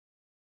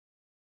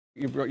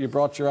you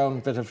brought your own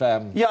bit of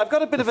yeah, I've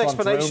got a bit of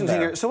explanation there.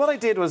 here. So what I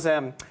did was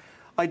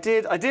I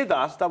did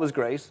that was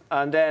great,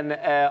 and then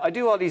I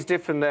do all these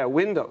different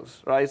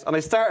windows, right? And I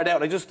started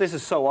out, this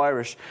is so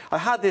Irish. I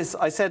had this,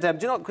 I said, do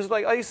you know, because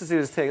like I used to do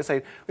this thing, I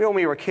say, when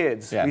we were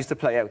kids, we used to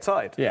play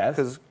outside. Yeah.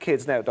 Because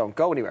kids now don't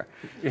go anywhere.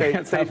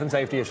 It's a health and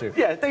safety issue.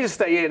 Yeah, they just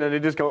stay in and they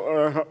just go.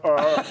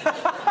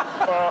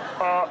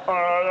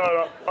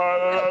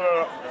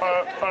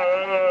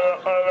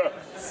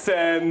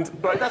 Send.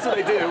 Right, that's what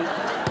they do.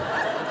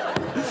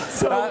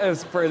 So, that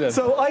is brilliant.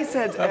 So I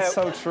said, that's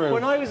so true.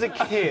 When I was a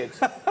kid,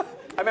 I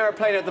remember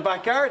playing out the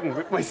back garden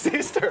with my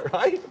sister,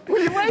 right?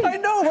 Will you wait? I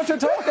know what you're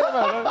talking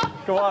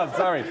about. Go on,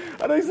 sorry.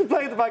 And I used to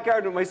play in the back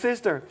garden with my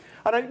sister.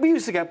 And we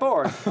used to get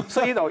bored.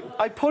 So, you know,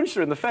 I punched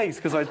her in the face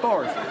because I was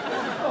bored.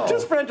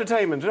 Just for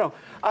entertainment, you know.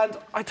 And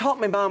I thought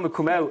my mum would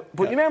come out.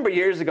 But you remember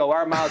years ago,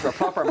 our mas were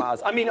proper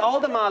mas. I mean, all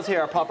the mas here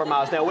are proper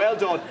mas. Now, well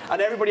done.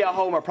 And everybody at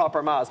home are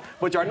proper mas.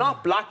 But you're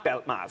not black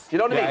belt mas. You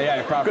know what I mean?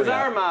 Yeah, proper. Because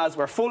our mas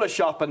were full of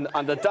shopping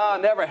and the da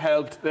never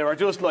helped. They were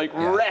just, like,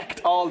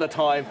 wrecked all the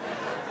time.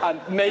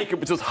 And makeup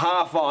was just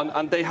half on.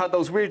 And they had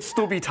those weird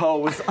stubby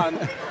toes.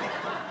 And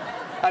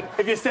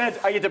if you said,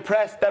 are you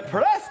depressed?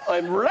 Depressed?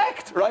 I'm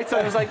wrecked, right? So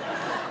I was like...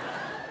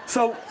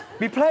 So,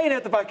 we playing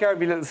out the backyard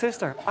with my little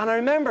sister, and I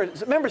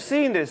remember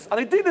seeing this, and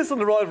I did this on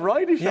the Royal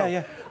Variety Show.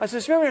 Yeah. I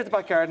said, remember out the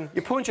back garden,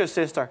 you punch your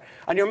sister,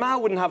 and your ma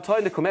wouldn't have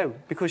time to come out,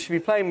 because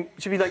she'd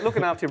be like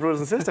looking after your brothers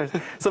and sisters.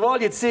 So all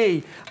you'd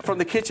see from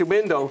the kitchen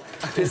window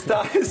is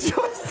that it's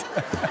just...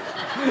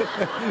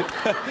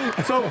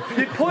 So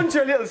you'd punch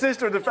your little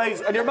sister in the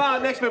face, and your ma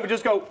next minute would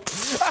just go...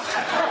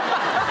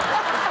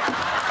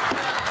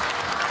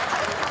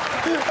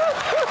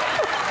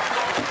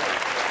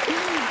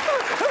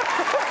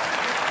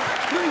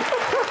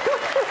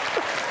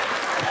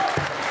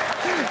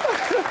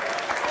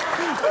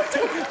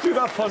 Do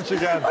that punch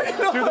again.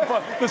 Do the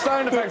punch. The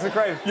sound effects are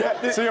great.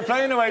 Yeah. So you're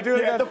playing away, do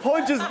it again. The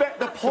punch is the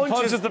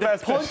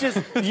best. The punch is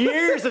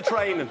years of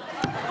training.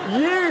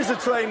 Years of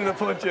training the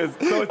punches.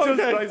 So it's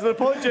just right. So the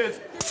punches.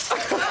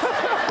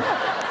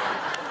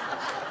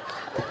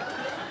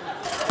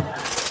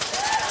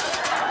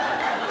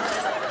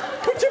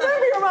 But do you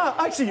remember your ma?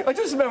 Actually, I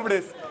just remember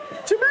this.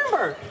 Do you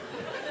remember?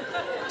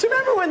 Do you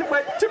remember when?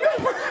 Do you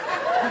remember?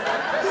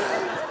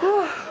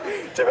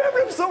 Do you remember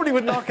if somebody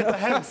would knock at the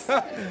house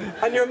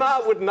and your ma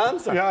wouldn't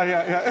answer?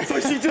 Yeah. So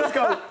she'd just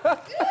go...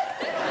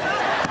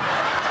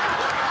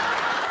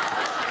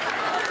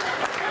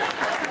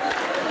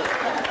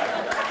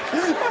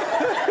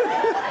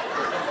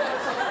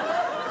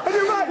 And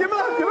your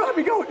ma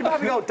would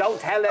go, don't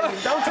tell them,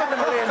 don't tell them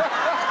we're in.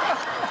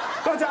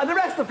 And the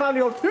rest of the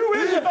family goes, who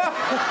is it?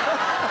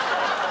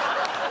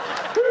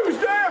 Who's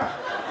there?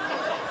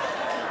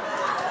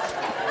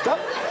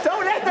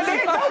 Don't let them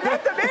in, don't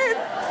let them in.